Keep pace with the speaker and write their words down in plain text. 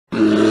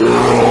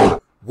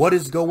What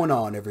is going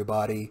on,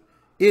 everybody?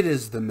 It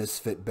is the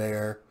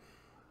Misfitbear,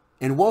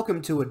 and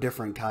welcome to a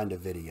different kind of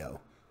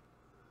video.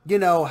 You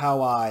know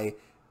how I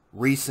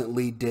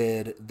recently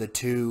did the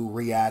 2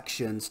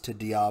 reactions to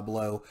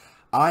Diablo?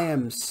 I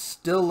am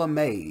still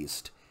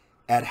amazed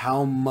at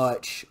how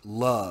much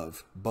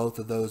love both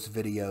of those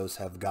videos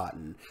have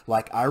gotten.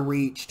 Like, I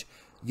reached,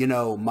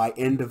 my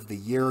end of the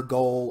year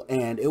goal,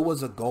 and it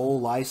was a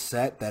goal I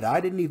set that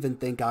I didn't even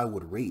think I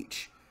would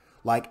reach.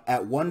 Like,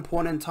 at one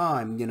point in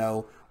time,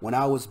 when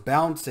I was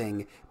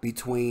bouncing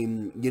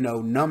between,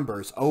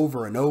 numbers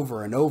over and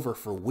over and over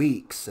for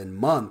weeks and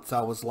months, I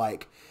was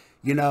like,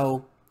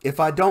 if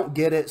I don't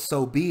get it,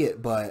 so be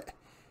it. But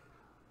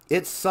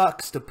it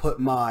sucks to put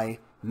my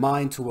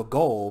mind to a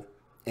goal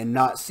and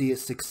not see it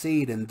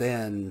succeed. And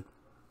then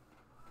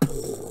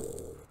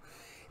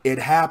it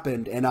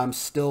happened, and I'm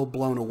still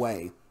blown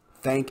away.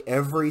 Thank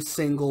every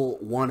single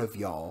one of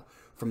y'all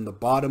from the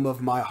bottom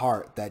of my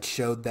heart that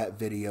showed that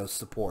video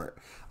support.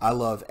 I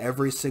love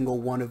every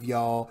single one of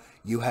y'all.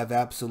 You have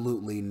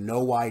absolutely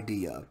no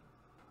idea.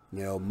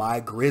 My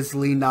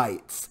grizzly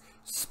nights.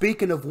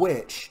 Speaking of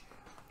which,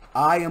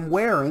 I am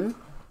wearing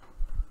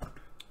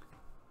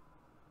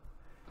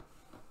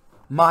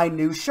my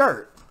new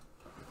shirt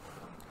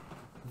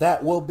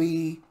that will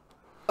be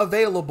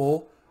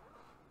available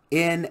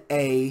in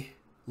a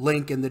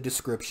link in the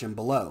description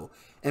below.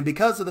 And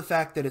because of the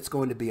fact that it's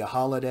going to be a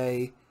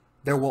holiday,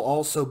 there will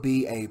also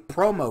be a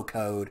promo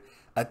code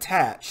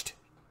attached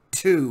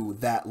to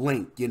that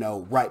link,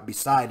 right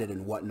beside it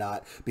and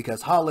whatnot,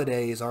 because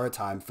holidays are a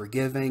time for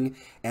giving,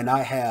 and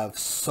I have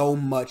so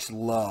much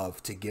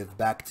love to give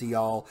back to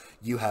y'all,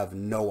 you have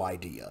no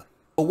idea.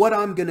 But what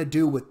I'm going to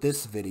do with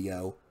this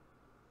video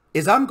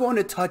is I'm going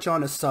to touch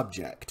on a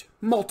subject,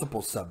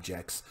 multiple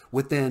subjects,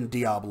 within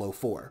Diablo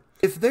 4.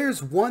 If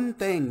there's one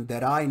thing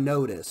that I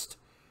noticed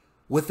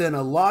within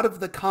a lot of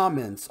the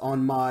comments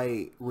on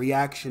my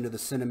reaction to the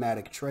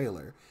cinematic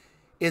trailer,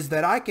 is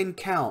that I can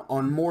count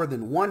on more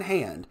than one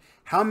hand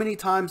how many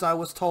times I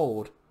was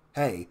told,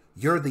 hey,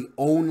 you're the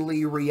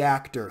only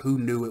reactor who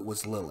knew it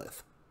was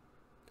Lilith.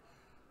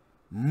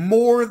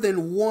 More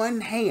than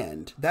one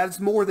hand. That's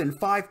more than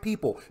 5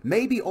 people,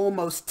 maybe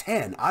almost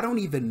 10. I don't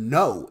even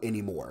know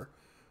anymore.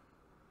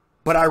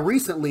 But I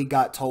recently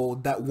got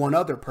told that one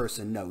other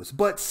person knows.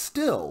 But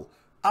still,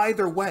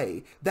 either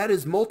way, that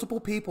is multiple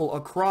people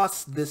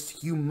across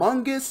this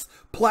humongous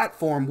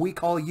platform we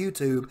call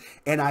YouTube,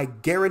 and I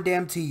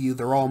guarantee you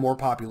they're all more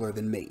popular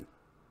than me.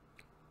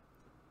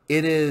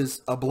 It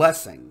is a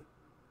blessing,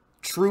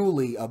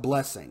 truly a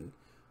blessing.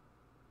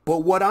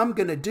 But what I'm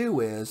going to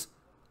do is,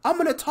 I'm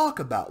going to talk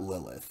about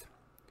Lilith.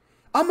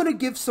 I'm going to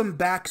give some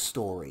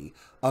backstory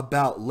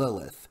about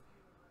Lilith.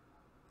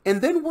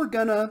 And then we're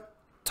going to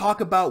talk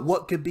about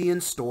what could be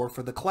in store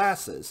for the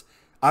classes.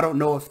 I don't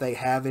know if they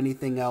have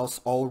anything else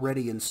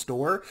already in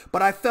store,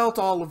 but I felt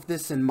all of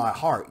this in my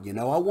heart,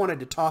 I wanted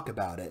to talk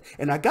about it.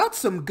 And I got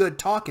some good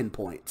talking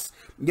points,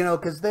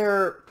 because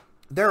there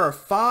are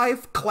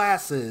 5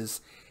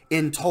 classes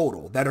in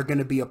total that are going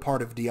to be a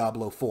part of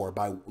Diablo 4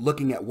 by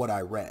looking at what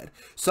I read.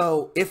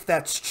 So if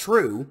that's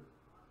true,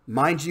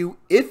 mind you,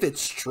 if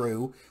it's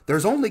true,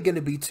 there's only going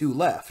to be 2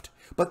 left.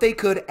 But they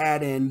could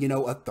add in,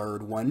 a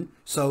 3rd one,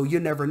 so you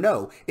never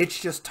know. It's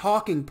just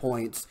talking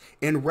points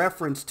in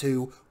reference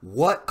to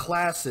what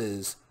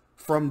classes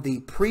from the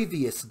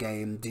previous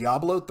game,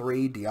 Diablo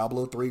 3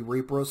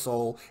 Reaper of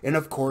Soul, and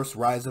of course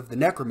Rise of the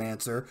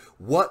Necromancer,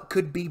 what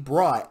could be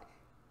brought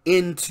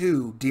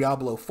into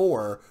Diablo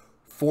 4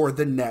 for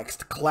the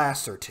next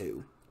class or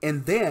 2.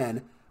 And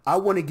then I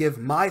want to give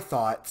my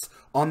thoughts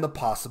on the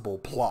possible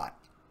plot.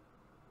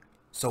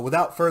 So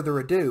without further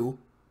ado,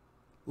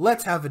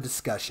 let's have a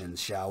discussion,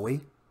 shall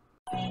we?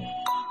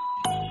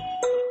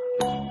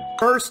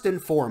 First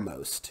and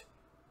foremost,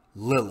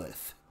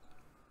 Lilith.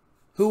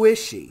 Who is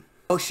she?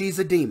 Oh, she's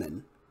a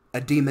demon.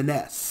 A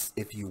demoness,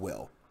 if you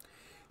will.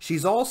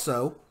 She's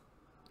also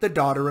the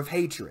daughter of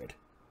hatred.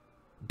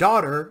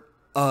 Daughter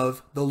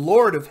of the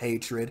Lord of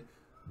Hatred,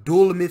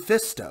 Dul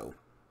Mephisto.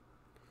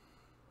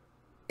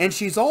 And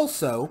she's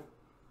also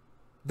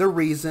the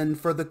reason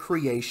for the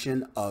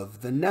creation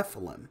of the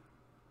Nephilim.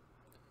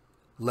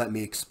 Let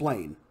me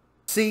explain.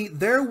 See,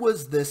 there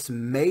was this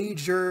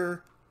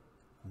major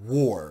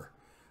war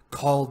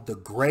called the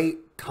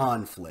Great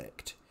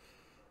Conflict.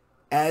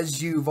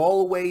 As you've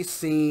always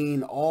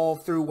seen all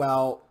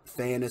throughout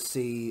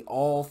fantasy,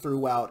 all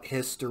throughout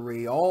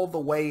history, all the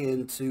way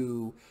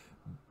into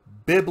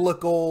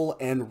biblical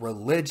and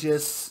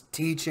religious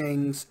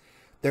teachings,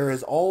 there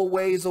is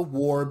always a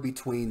war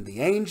between the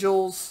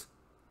angels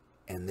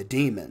and the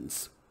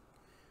demons.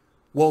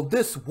 Well,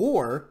 this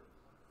war,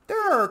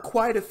 there are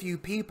quite a few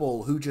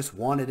people who just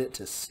wanted it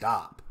to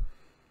stop.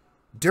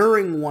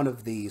 During one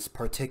of these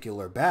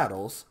particular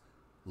battles,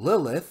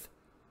 Lilith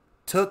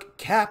took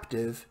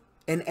captive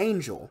an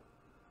angel,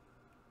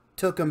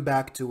 took him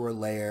back to her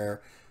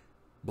lair,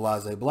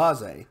 blase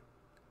blase.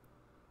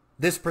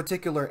 This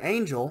particular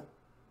angel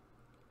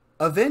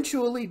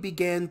eventually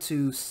began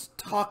to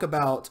talk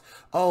about,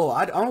 oh,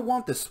 I don't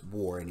want this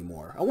war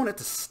anymore. I want it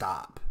to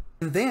stop.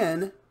 And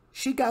then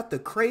she got the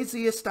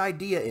craziest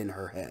idea in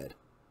her head.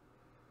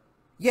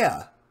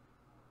 Yeah,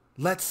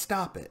 let's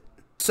stop it.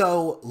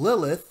 So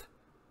Lilith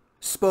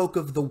spoke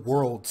of the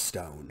World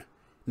Stone.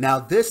 Now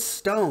this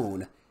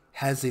stone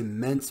has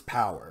immense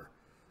power.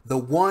 The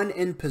one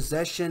in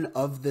possession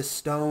of this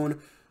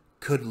stone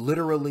could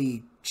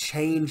literally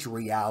change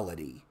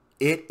reality.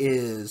 It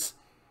is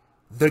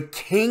the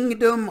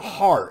Kingdom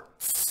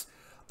Hearts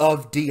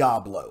of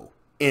Diablo,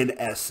 in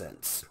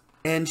essence.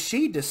 And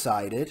she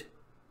decided,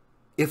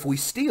 if we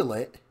steal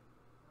it,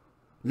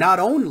 not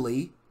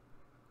only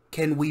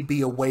can we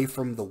be away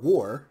from the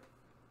war,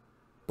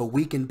 but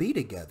we can be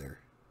together.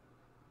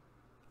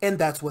 And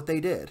that's what they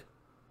did.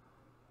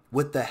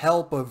 With the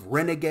help of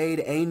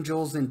renegade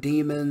angels and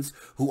demons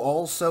who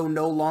also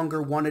no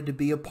longer wanted to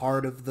be a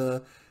part of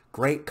the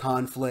great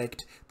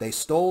conflict, they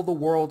stole the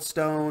World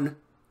Stone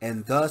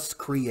and thus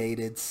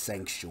created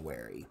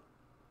Sanctuary.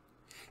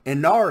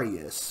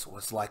 Inarius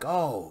was like,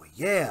 oh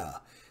yeah,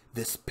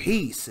 this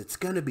peace, it's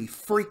gonna be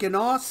freaking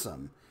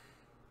awesome.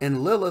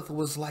 And Lilith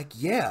was like,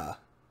 yeah,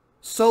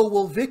 so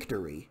will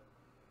victory.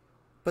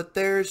 But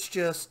there's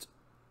just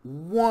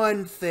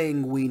one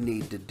thing we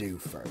need to do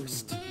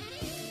first.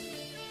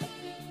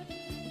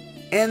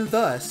 And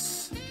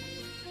thus,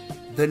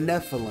 the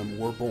Nephilim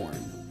were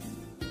born.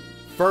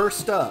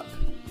 First up,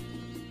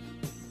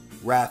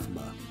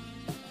 Rathma.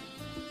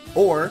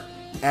 Or,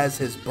 as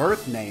his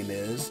birth name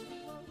is,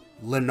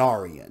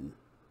 Lenarian.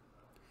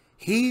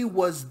 He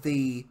was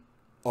the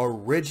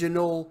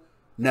original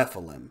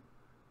Nephilim.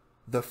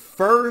 The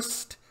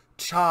first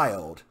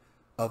child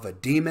of a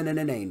demon and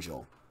an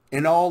angel.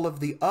 And all of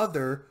the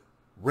other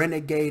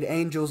renegade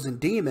angels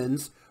and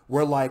demons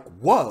were like,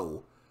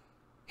 whoa,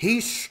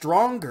 he's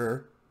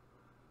stronger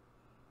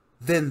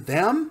than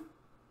them?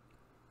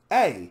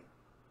 Hey,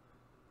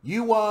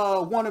 you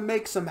want to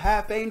make some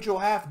half angel,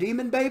 half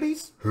demon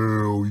babies?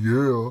 Hell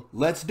yeah.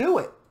 Let's do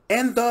it.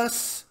 And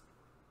thus,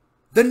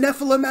 the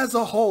Nephilim as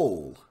a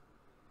whole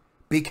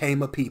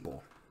became a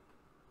people.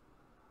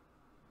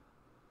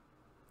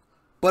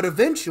 But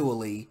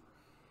eventually,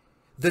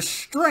 the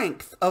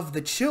strength of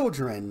the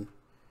children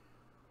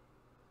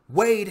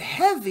weighed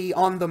heavy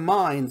on the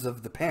minds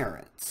of the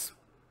parents.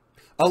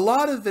 A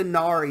lot of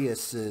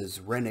Inarius's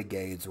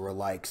renegades were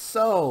like,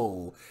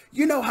 so,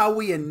 you know how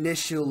we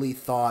initially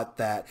thought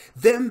that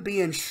them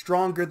being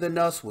stronger than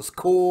us was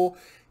cool?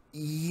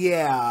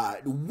 Yeah,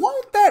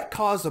 won't that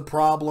cause a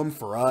problem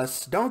for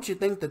us? Don't you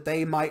think that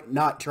they might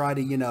not try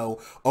to,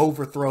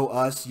 overthrow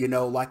us,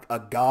 like a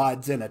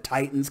gods and a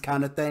titans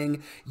kind of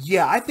thing?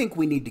 Yeah, I think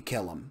we need to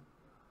kill them.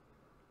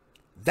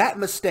 That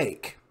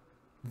mistake,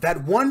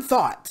 that one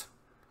thought,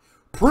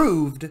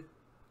 proved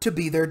to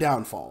be their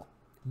downfall.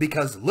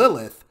 Because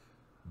Lilith,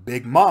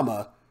 Big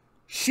Mama,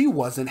 she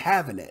wasn't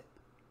having it.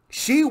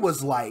 She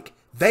was like,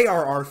 they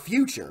are our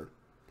future.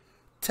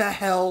 To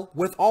hell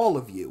with all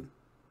of you.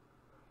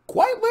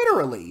 Quite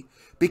literally,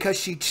 because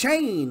she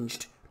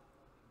changed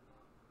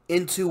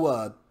into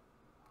a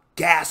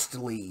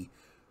ghastly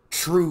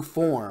true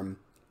form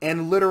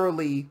and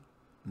literally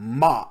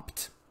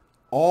mopped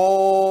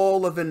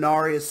all of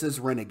Inarius's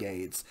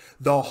renegades.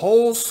 The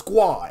whole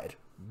squad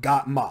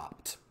got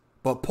mopped.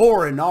 But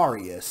poor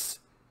Inarius,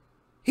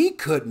 he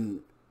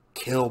couldn't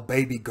kill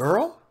baby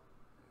girl.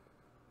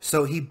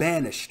 So he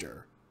banished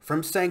her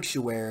from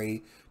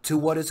Sanctuary to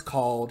what is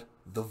called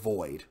the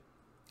Void.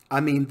 I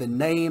mean, the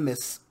name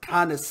is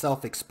kind of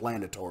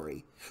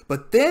self-explanatory.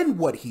 But then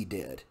what he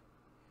did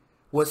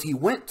was he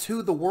went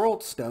to the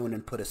World Stone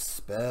and put a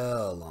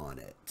spell on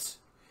it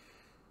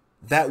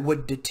that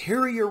would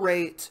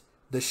deteriorate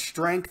the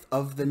strength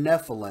of the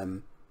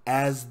Nephilim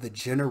as the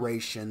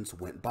generations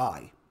went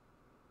by.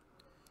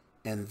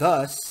 And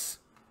thus,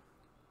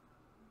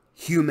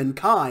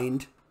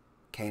 humankind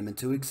came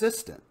into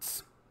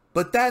existence.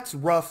 But that's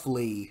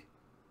roughly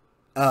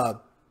a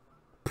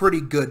pretty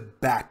good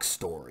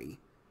backstory.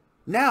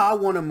 Now I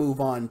want to move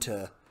on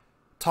to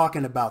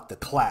talking about the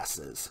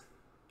classes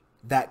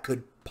that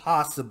could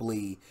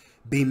possibly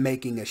be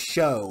making a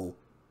show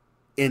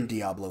in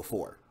Diablo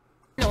 4.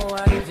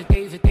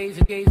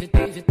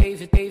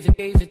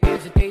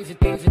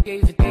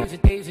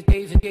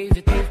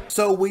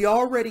 So we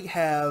already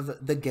have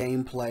the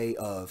gameplay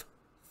of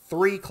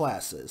 3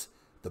 classes: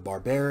 the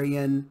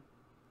Barbarian,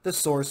 the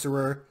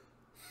Sorcerer,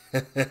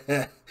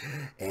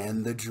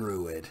 and the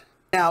Druid.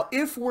 Now,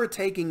 if we're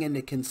taking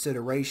into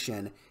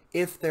consideration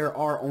if there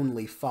are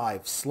only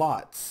 5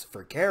 slots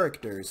for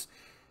characters,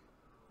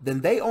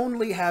 then they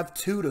only have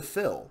 2 to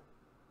fill.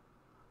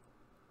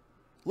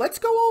 Let's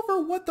go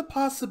over what the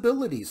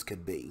possibilities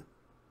could be.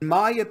 In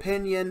my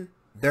opinion,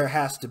 there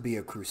has to be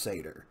a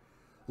Crusader.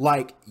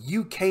 Like,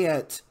 you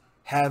can't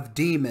have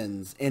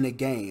demons in a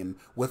game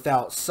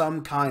without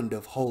some kind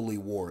of holy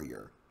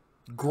warrior.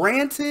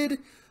 Granted,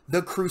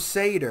 the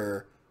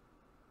Crusader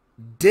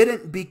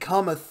didn't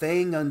become a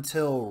thing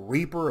until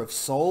Reaper of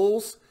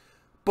Souls,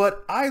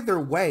 but either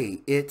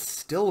way, it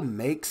still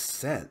makes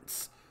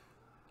sense.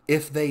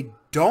 If they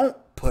don't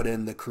put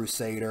in the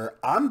Crusader,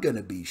 I'm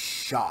gonna be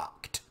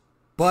shocked.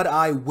 But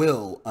I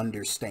will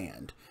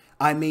understand.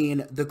 I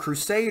mean, the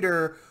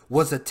Crusader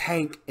was a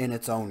tank in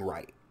its own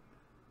right.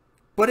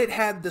 But it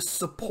had the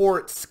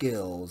support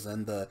skills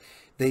and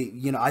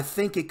I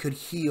think it could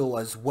heal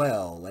as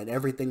well and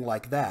everything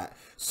like that.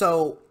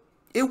 So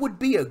it would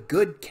be a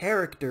good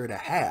character to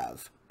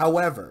have.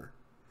 However,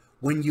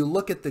 when you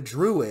look at the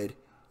Druid,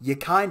 you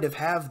kind of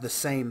have the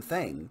same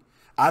thing.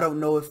 I don't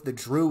know if the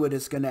Druid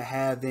is going to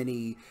have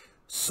any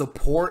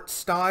support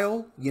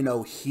style,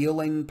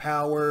 healing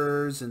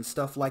powers and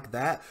stuff like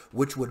that,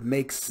 which would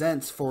make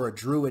sense for a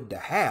Druid to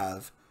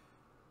have.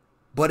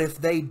 But if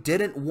they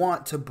didn't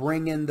want to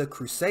bring in the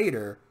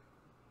Crusader,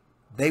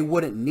 they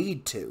wouldn't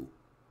need to.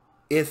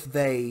 If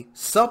they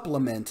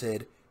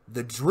supplemented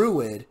the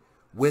Druid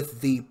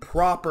with the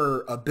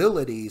proper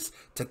abilities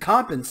to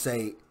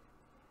compensate,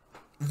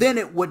 then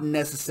it wouldn't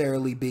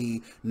necessarily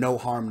be no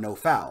harm, no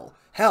foul.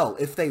 Hell,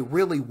 if they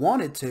really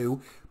wanted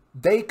to,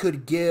 they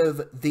could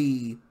give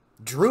the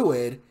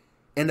Druid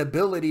an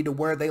ability to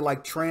where they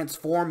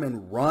transform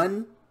and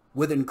run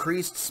with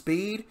increased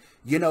speed,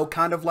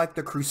 kind of like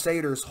the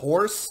Crusader's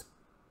horse.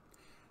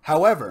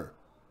 However,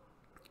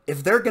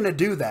 if they're going to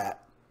do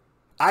that,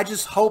 I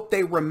just hope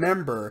they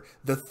remember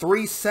the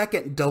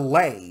 3-second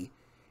delay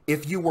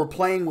if you were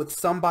playing with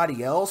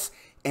somebody else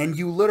and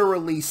you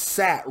literally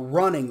sat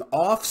running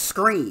off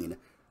screen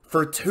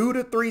for 2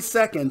 to 3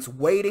 seconds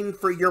waiting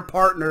for your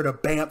partner to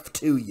bamf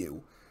to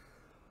you.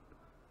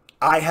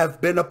 I have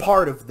been a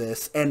part of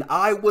this, and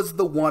I was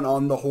the one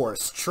on the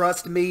horse.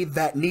 Trust me,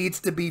 that needs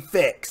to be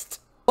fixed.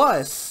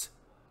 Plus,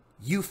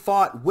 you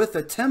fought with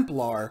a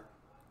Templar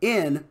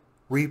in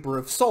Reaper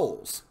of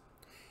Souls.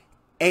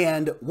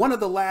 And one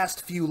of the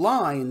last few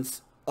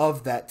lines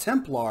of that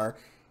Templar,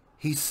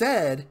 he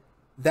said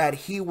that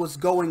he was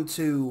going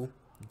to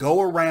go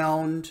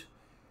around,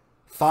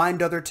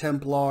 find other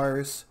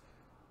Templars,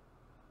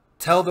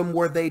 tell them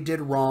where they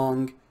did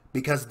wrong,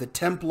 because the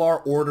Templar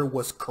order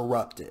was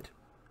corrupted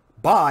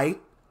by,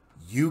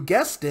 you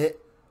guessed it,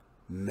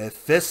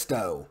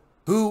 Mephisto,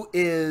 who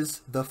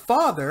is the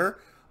father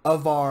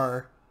of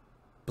our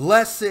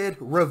blessed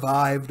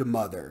revived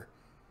mother.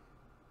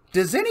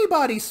 Does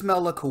anybody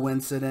smell a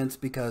coincidence?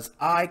 Because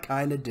I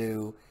kind of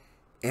do,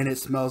 and it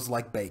smells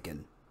like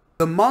bacon.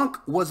 The monk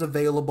was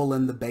available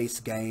in the base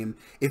game.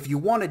 If you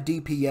want a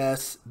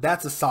DPS,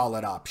 that's a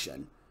solid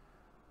option.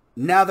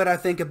 Now that I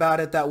think about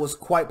it, that was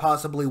quite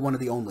possibly one of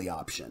the only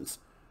options.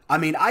 I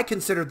mean, I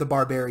considered the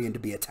barbarian to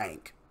be a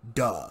tank.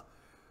 Duh.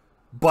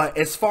 But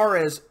as far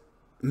as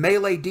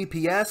melee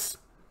DPS,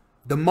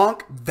 the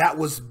monk, that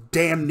was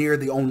damn near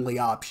the only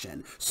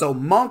option. So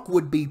monk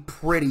would be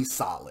pretty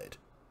solid.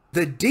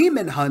 The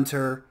demon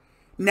hunter,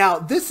 now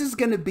this is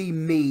going to be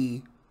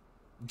me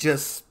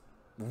just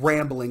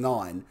rambling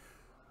on.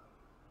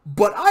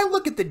 But I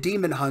look at the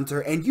demon hunter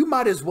and you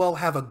might as well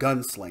have a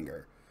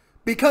gunslinger.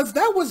 Because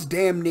that was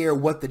damn near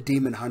what the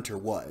demon hunter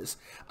was.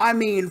 I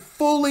mean,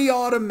 fully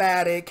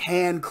automatic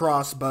hand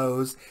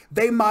crossbows.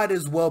 They might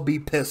as well be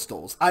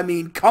pistols. I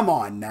mean, come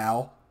on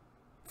now.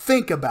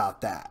 Think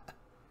about that.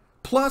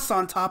 Plus,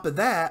 on top of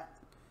that,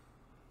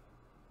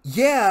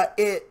 yeah,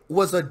 it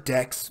was a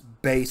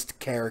dex-based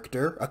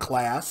character, a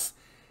class.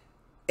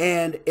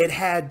 And it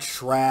had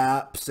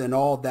traps and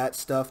all that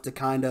stuff to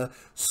kind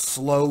of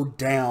slow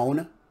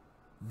down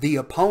the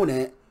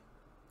opponent.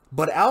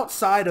 But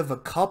outside of a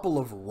couple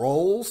of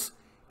rolls,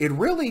 it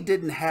really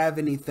didn't have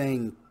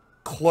anything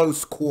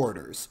close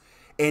quarters.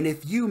 And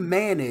if you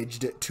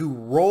managed to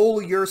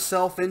roll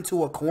yourself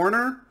into a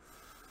corner,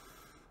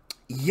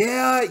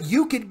 yeah,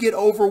 you could get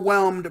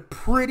overwhelmed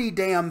pretty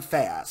damn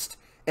fast.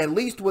 At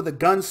least with a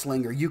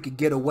gunslinger, you could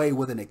get away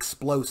with an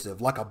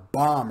explosive, like a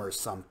bomb or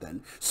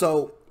something.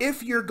 So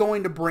if you're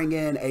going to bring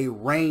in a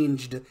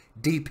ranged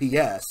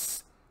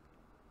DPS,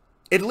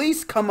 at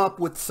least come up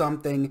with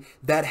something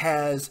that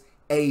has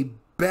a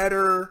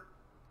better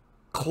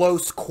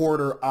close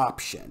quarter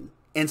option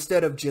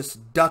instead of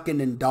just ducking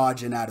and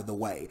dodging out of the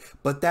way.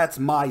 But that's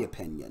my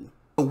opinion.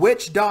 The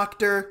witch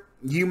doctor,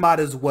 you might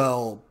as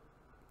well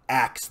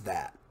axe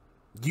that.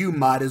 You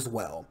might as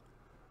well.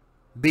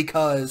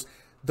 Because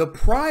the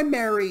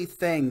primary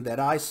thing that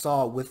I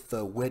saw with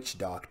the witch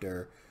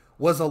doctor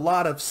was a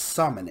lot of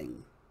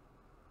summoning.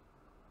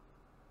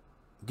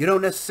 You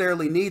don't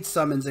necessarily need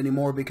summons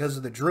anymore because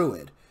of the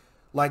druid.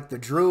 Like the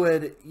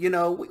druid,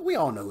 we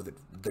all know who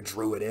the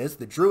druid is.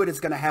 The druid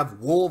is going to have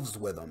wolves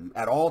with him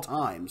at all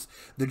times.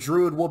 The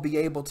druid will be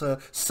able to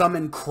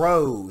summon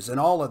crows and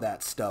all of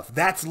that stuff.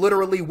 That's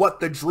literally what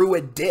the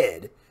druid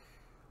did,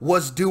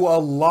 was do a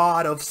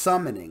lot of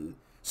summoning.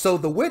 So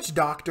the witch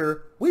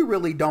doctor, we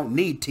really don't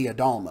need Tia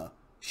Dalma.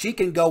 She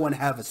can go and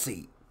have a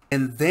seat.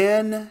 And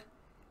then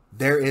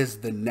there is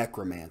the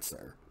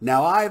necromancer.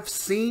 Now I've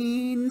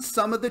seen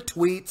some of the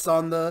tweets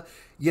on the,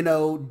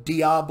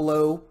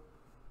 Diablo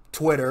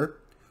Twitter,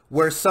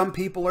 where some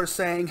people are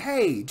saying,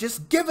 hey,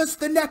 just give us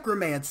the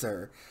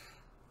necromancer.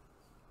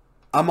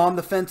 I'm on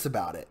the fence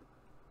about it.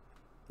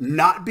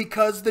 Not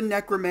because the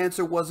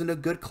necromancer wasn't a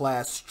good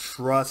class.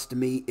 Trust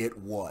me, it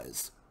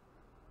was.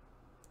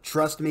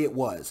 Trust me, it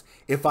was.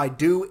 If I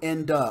do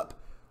end up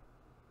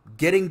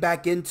getting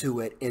back into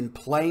it and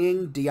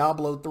playing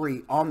Diablo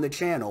 3 on the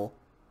channel,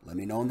 let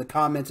me know in the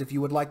comments if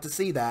you would like to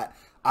see that.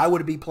 I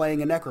would be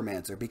playing a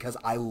Necromancer because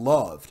I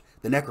loved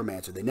the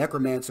Necromancer. The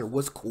Necromancer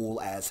was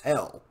cool as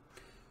hell.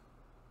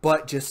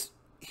 But just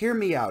hear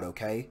me out,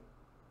 okay?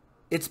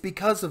 It's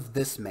because of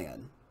this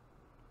man.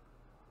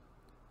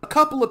 A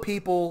couple of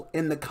people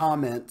in the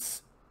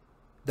comments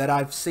that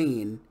I've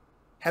seen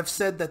have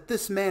said that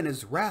this man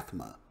is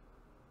Rathma.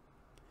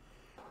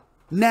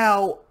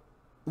 Now,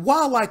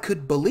 while I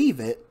could believe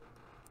it,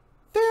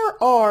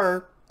 there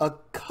are a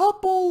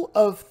couple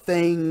of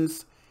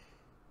things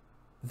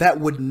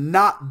that would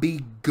not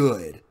be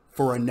good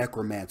for a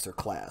Necromancer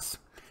class.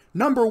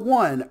 Number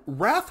one,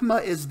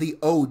 Rathma is the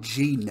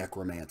OG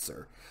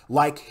Necromancer.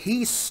 Like,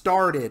 he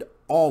started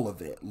all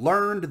of it,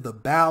 learned the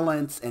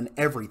balance and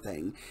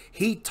everything.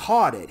 He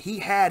taught it. He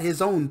had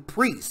his own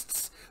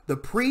priests. The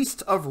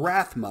priests of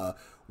Rathma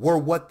were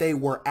what they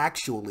were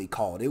actually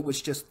called. It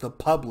was just the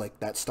public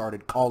that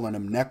started calling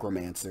them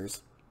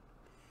Necromancers.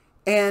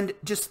 And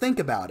just think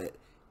about it.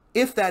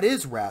 If that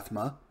is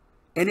Rathma,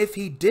 and if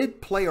he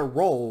did play a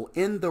role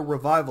in the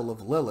revival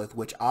of Lilith,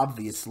 which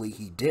obviously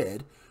he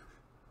did,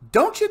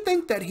 don't you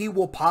think that he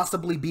will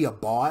possibly be a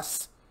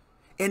boss?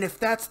 And if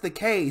that's the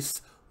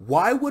case,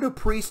 why would a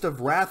priest of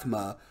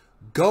Rathma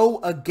go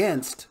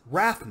against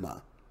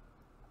Rathma?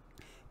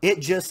 It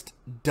just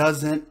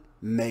doesn't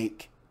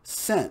make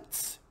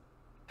sense.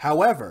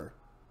 However,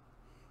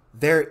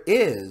 there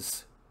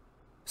is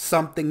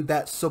something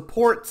that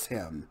supports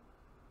him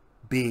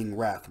being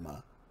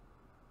Rathma.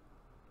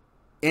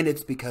 And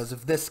it's because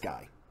of this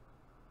guy.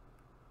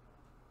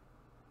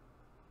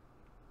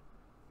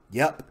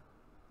 Yep.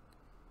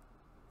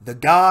 The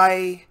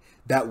guy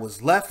that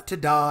was left to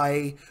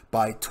die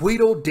by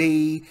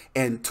Tweedledee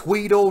and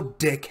Tweedle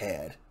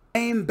Dickhead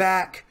came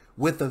back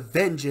with a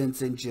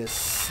vengeance and just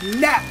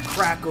snap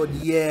crackled.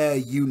 Yeah,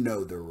 you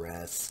know the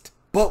rest.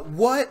 But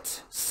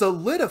what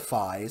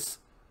solidifies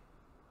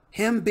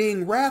him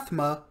being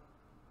Rathma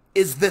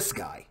is this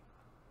guy.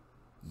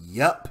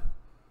 Yup.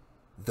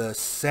 The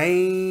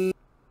same.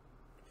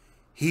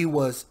 He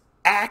was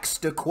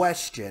asked a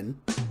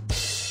question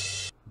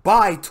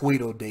by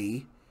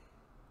Tweedledee,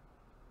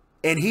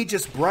 and he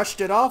just brushed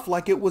it off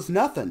like it was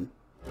nothing.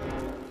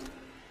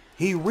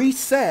 He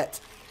reset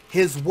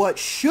his what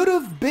should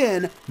have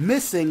been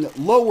missing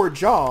lower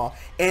jaw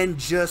and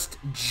just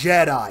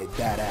Jedi'd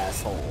that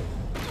asshole.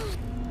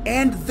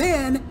 And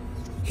then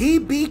he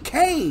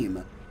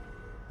became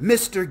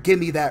Mr.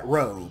 Gimme That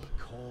Robe.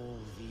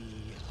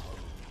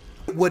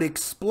 It would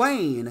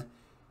explain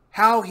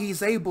how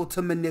he's able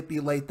to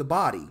manipulate the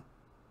body.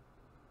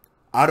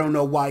 I don't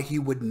know why he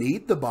would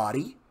need the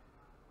body,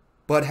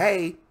 but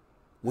hey,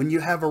 when you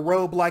have a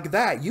robe like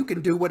that, you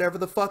can do whatever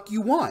the fuck you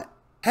want.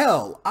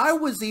 Hell, I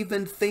was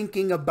even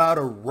thinking about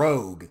a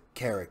rogue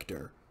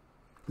character.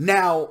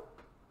 Now,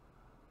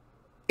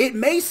 it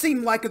may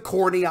seem like a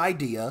corny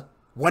idea.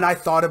 When I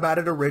thought about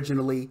it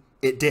originally,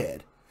 it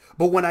did.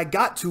 But when I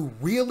got to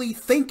really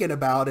thinking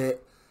about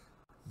it,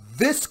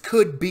 this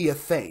could be a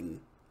thing.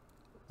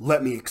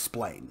 Let me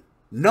explain.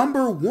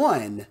 Number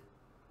one,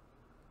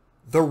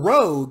 the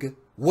rogue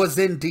was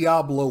in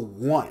Diablo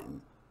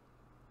 1.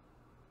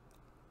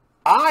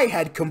 I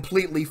had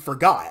completely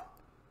forgot,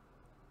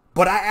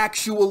 but I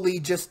actually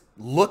just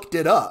looked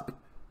it up.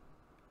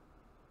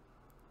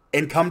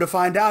 And come to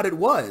find out it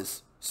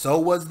was. So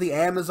was the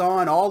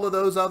Amazon, all of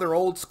those other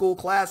old school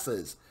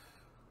classes.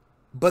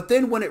 But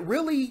then when it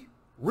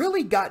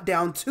really got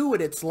down to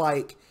it, it's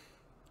like,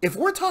 if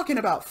we're talking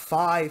about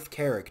 5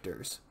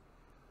 characters,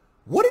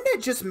 wouldn't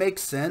it just make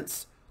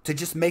sense to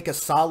just make a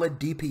solid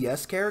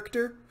DPS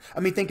character? I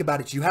mean, think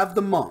about it. You have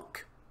the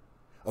monk.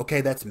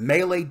 Okay, that's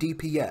melee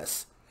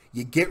DPS.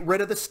 You get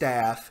rid of the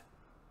staff,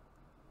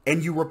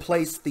 and you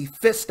replace the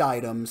fist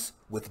items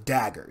with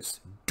daggers.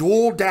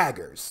 Dual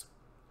daggers.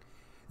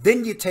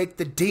 Then you take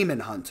the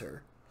demon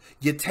hunter.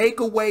 You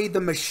take away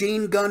the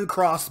machine gun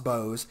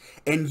crossbows,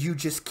 and you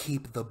just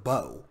keep the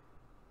bow.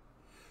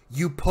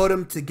 You put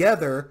them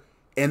together,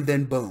 and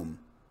then boom,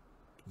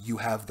 you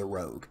have the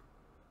rogue.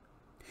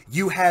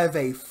 You have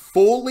a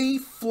fully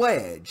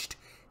fledged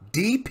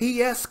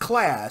DPS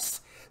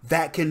class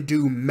that can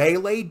do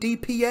melee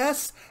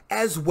DPS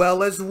as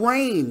well as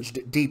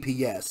ranged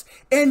DPS.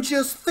 And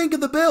just think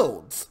of the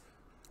builds.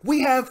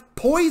 We have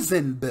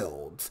poison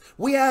builds.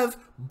 We have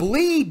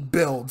bleed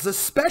builds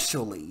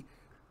especially.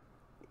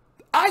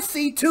 I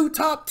see 2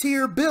 top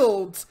tier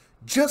builds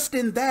just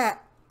in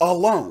that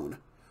alone.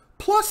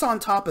 Plus on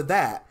top of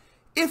that,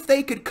 if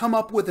they could come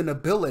up with an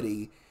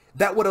ability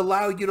that would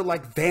allow you to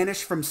like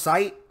vanish from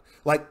sight,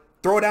 like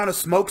throw down a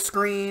smoke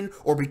screen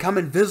or become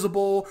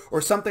invisible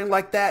or something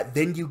like that,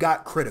 then you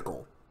got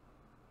critical.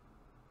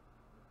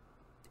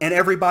 And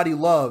everybody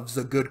loves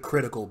a good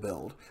critical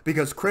build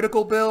because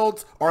critical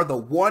builds are the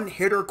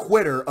one-hitter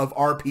quitter of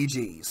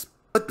RPGs.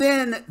 But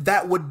then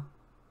that would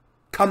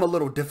come a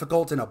little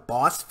difficult in a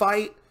boss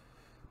fight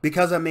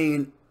because, I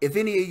mean, if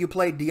any of you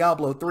played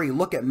Diablo 3,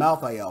 look at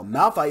Malthael.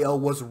 Malthael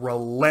was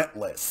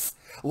relentless.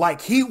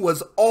 Like he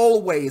was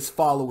always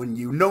following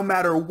you no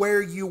matter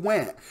where you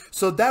went.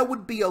 So that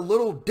would be a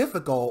little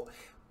difficult,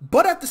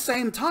 but at the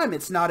same time,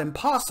 it's not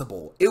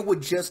impossible. It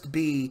would just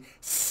be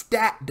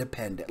stat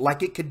dependent.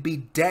 Like it could be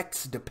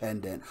dex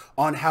dependent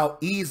on how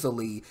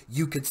easily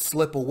you could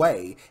slip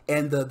away.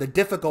 And the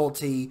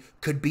difficulty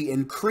could be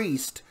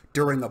increased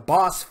during a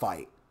boss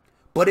fight.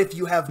 But if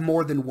you have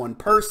more than one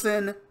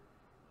person,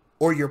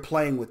 or you're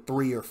playing with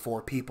 3 or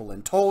 4 people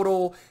in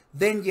total,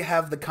 then you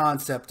have the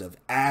concept of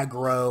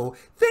aggro.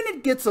 Then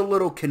it gets a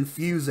little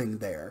confusing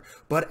there.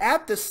 But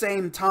at the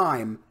same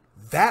time,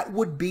 that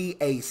would be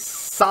a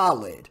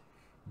solid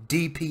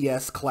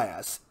DPS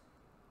class.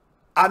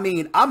 I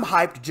mean, I'm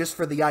hyped just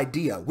for the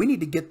idea. We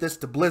need to get this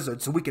to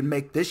Blizzard so we can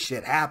make this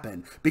shit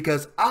happen,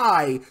 because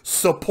I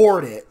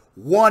support it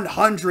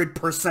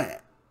 100%.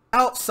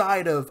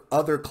 Outside of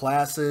other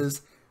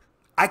classes,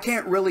 I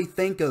can't really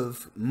think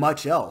of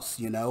much else,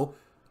 you know?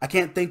 I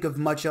can't think of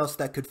much else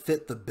that could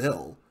fit the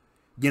bill.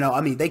 You know,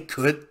 I mean, they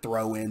could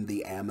throw in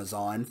the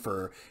Amazon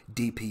for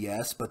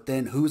DPS, but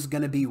then who's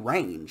going to be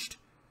ranged?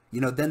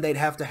 You know, then they'd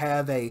have to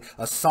have a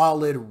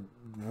solid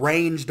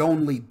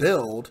ranged-only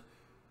build.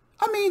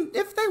 I mean,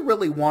 if they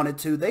really wanted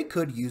to, they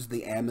could use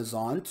the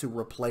Amazon to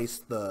replace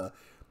the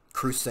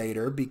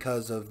Crusader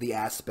because of the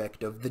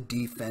aspect of the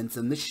defense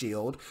and the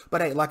shield. But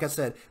hey, like I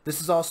said,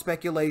 this is all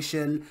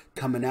speculation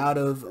coming out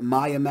of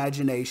my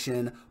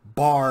imagination.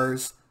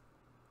 Bars.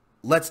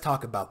 Let's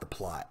talk about the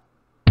plot.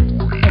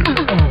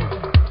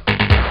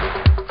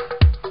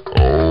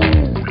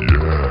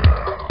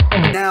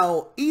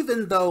 Now,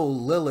 even though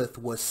Lilith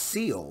was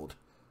sealed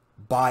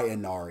by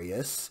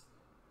Inarius,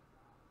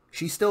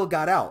 she still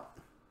got out.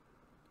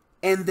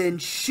 And then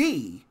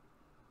she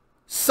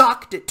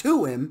socked it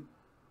to him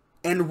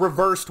and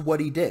reversed what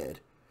he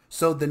did.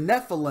 So the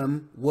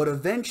Nephilim would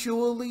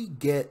eventually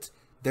get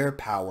their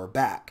power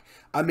back.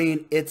 I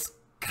mean, it's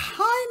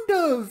kind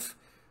of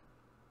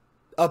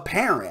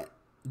apparent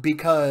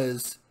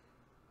because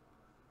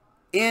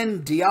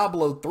in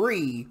Diablo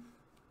 3,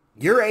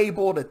 you're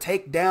able to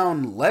take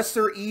down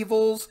lesser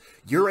evils.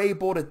 You're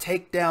able to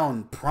take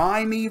down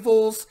prime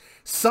evils.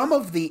 Some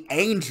of the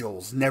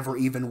angels never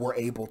even were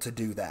able to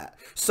do that.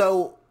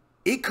 So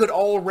it could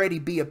already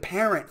be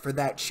apparent for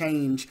that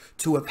change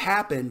to have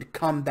happened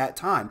come that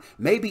time.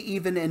 Maybe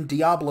even in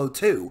Diablo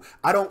 2.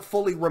 I don't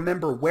fully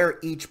remember where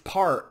each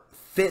part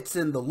fits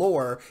in the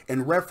lore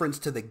in reference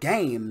to the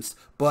games,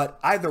 but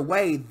either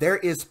way, there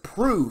is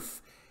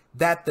proof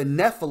that the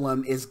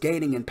Nephilim is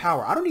gaining in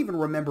power. I don't even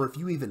remember if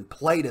you even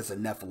played as a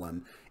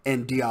Nephilim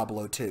in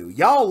Diablo 2.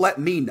 Y'all let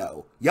me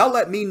know. Y'all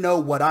let me know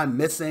what I'm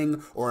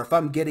missing or if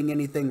I'm getting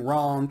anything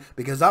wrong,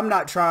 because I'm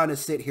not trying to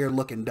sit here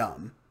looking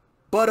dumb.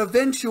 But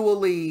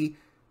eventually,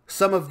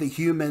 some of the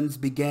humans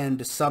began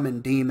to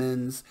summon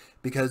demons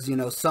because, you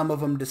know, some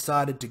of them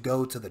decided to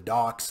go to the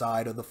dark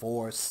side of the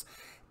Force.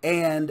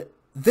 And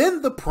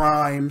then the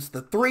Primes,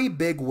 the 3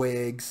 big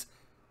wigs,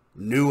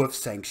 knew of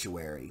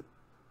Sanctuary.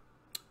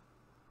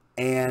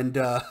 And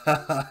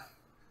that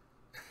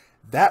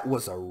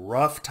was a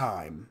rough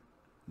time.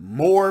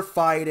 More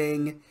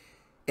fighting.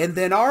 And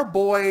then our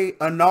boy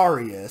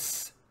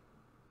Inarius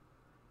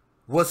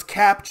was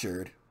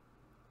captured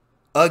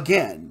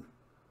again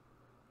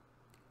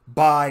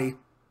by,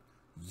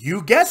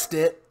 you guessed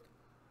it,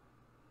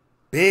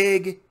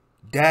 Big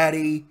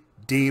Daddy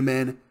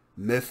Demon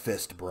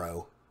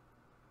Misfitbear.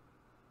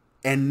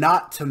 And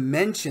not to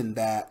mention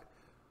that,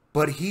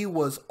 but he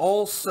was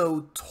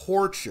also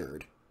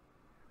tortured.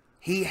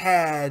 He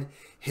had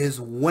his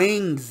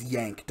wings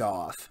yanked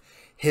off.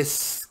 His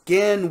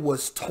skin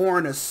was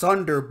torn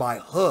asunder by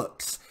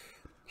hooks.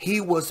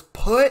 He was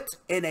put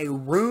in a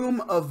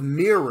room of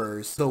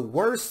mirrors. The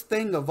worst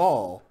thing of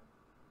all,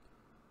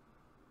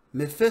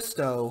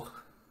 Mephisto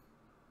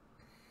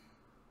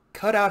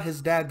cut out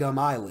his dadgum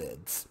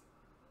eyelids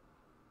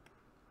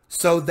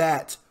so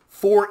that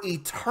for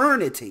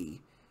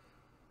eternity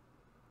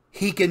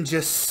he can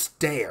just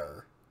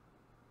stare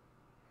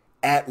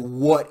at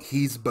what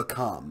he's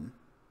become.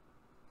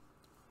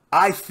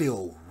 I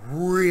feel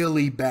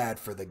really bad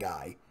for the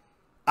guy.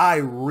 I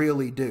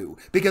really do.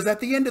 Because at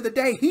the end of the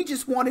day, he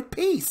just wanted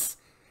peace.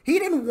 He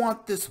didn't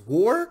want this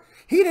war.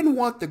 He didn't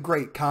want the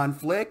great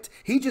conflict.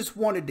 He just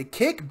wanted to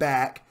kick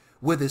back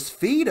with his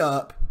feet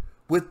up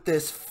with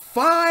this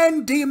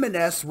fine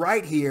demoness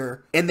right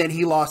here. And then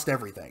he lost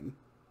everything.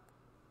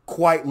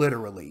 Quite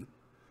literally.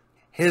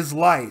 His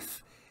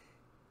life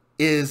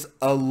is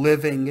a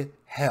living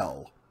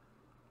hell.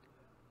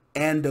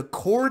 And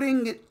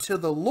according to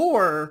the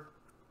lore,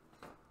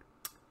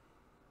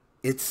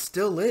 it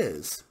still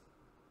is.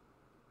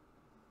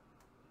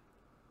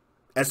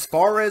 As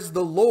far as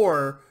the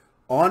lore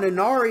on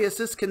Inarius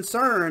is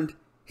concerned,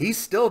 he's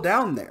still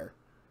down there.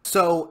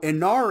 So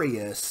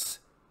Inarius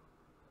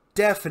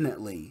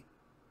definitely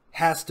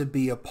has to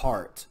be a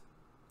part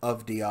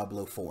of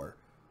Diablo 4.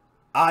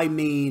 I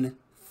mean,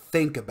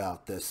 think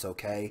about this,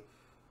 okay?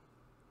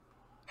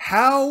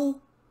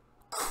 How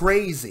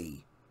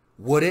crazy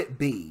would it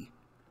be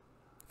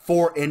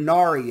for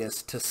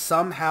Inarius to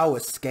somehow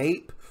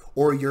escape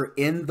or you're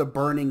in the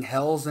burning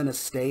hells in a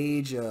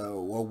stage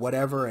or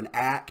whatever, an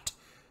act,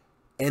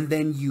 and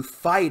then you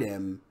fight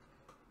him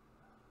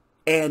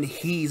and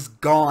he's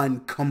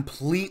gone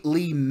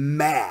completely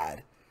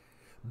mad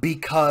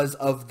because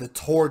of the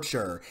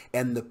torture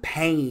and the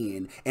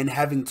pain and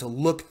having to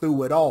look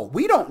through it all.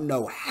 We don't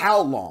know how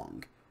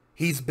long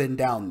he's been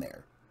down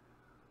there.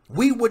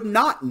 We would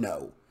not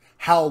know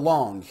how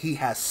long he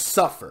has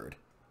suffered,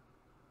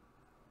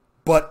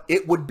 but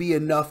it would be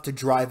enough to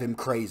drive him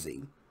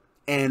crazy.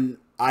 And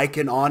I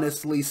can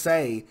honestly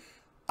say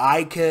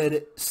I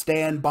could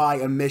stand by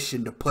a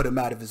mission to put him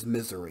out of his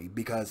misery,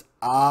 because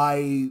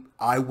I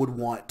would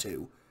want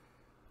to.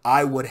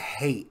 I would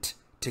hate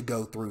to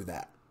go through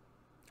that.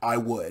 I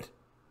would.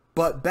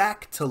 But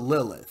back to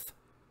Lilith.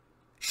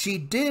 She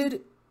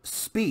did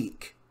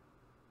speak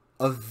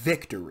of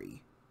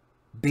victory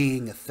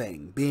being a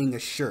thing, being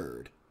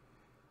assured,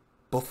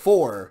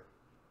 before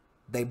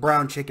they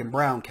brown chicken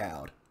brown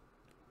cowed.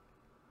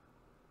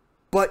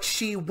 But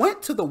she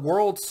went to the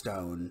World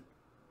Stone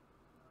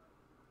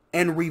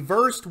and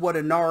reversed what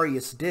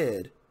Inarius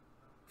did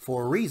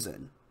for a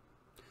reason.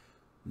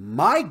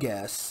 My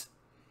guess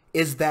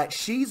is that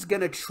she's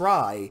going to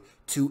try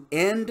to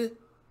end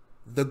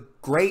the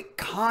great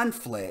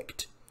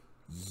conflict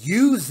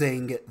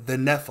using the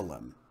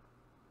Nephilim.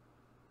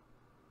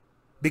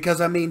 Because,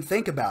 I mean,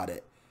 think about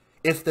it.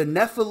 If the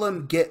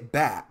Nephilim get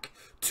back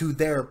to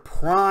their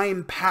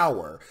prime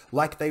power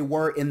like they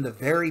were in the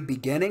very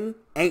beginning,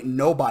 ain't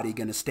nobody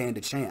gonna stand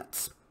a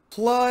chance.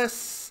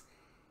 Plus,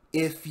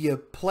 if you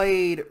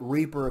played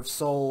Reaper of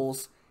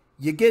Souls,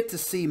 you get to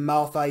see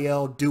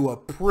Malthael do a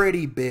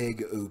pretty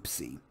big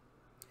oopsie.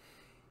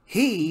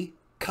 He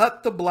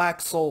cut the Black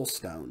Soul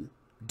Stone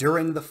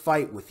during the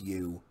fight with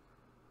you,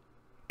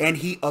 and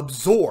he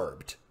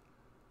absorbed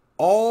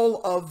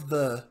all of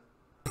the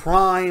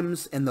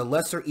primes and the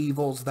lesser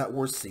evils that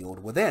were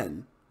sealed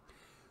within.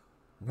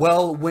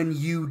 Well, when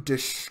you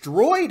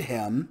destroyed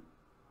him,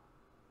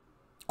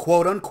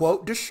 quote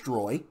unquote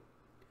destroy,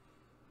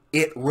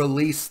 it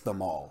released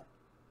them all.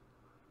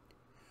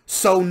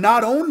 So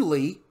not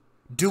only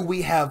do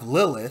we have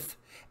Lilith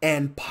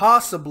and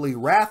possibly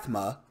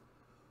Rathma,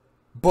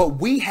 but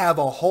we have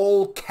a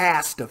whole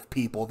cast of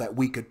people that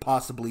we could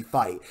possibly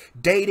fight,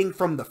 dating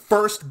from the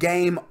first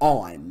game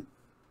on.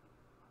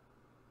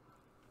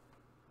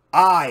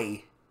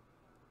 I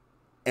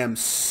am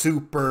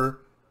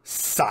super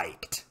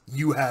psyched.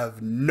 You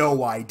have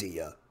no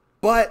idea.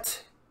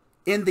 But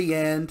in the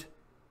end,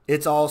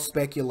 it's all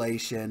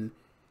speculation,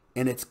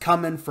 and it's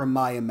coming from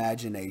my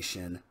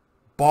imagination.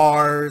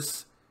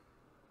 Bars.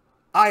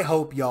 I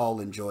hope y'all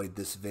enjoyed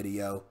this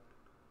video.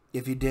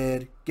 If you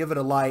did, give it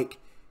a like.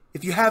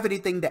 If you have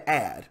anything to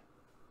add,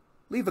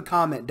 leave a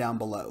comment down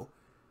below.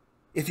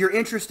 If you're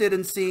interested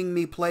in seeing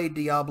me play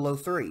Diablo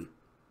 3,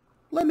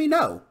 let me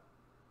know.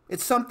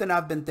 It's something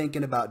I've been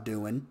thinking about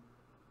doing.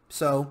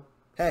 So,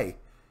 hey,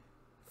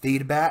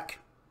 feedback,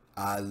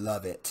 I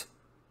love it.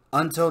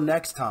 Until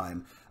next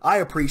time, I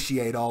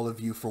appreciate all of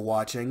you for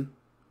watching.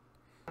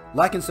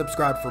 Like and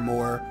subscribe for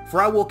more,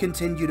 for I will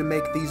continue to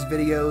make these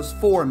videos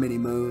for many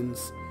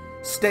moons.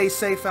 Stay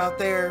safe out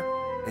there,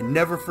 and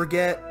never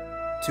forget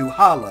to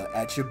holla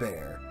at your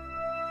bear.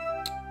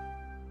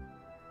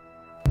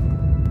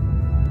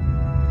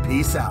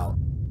 Peace out.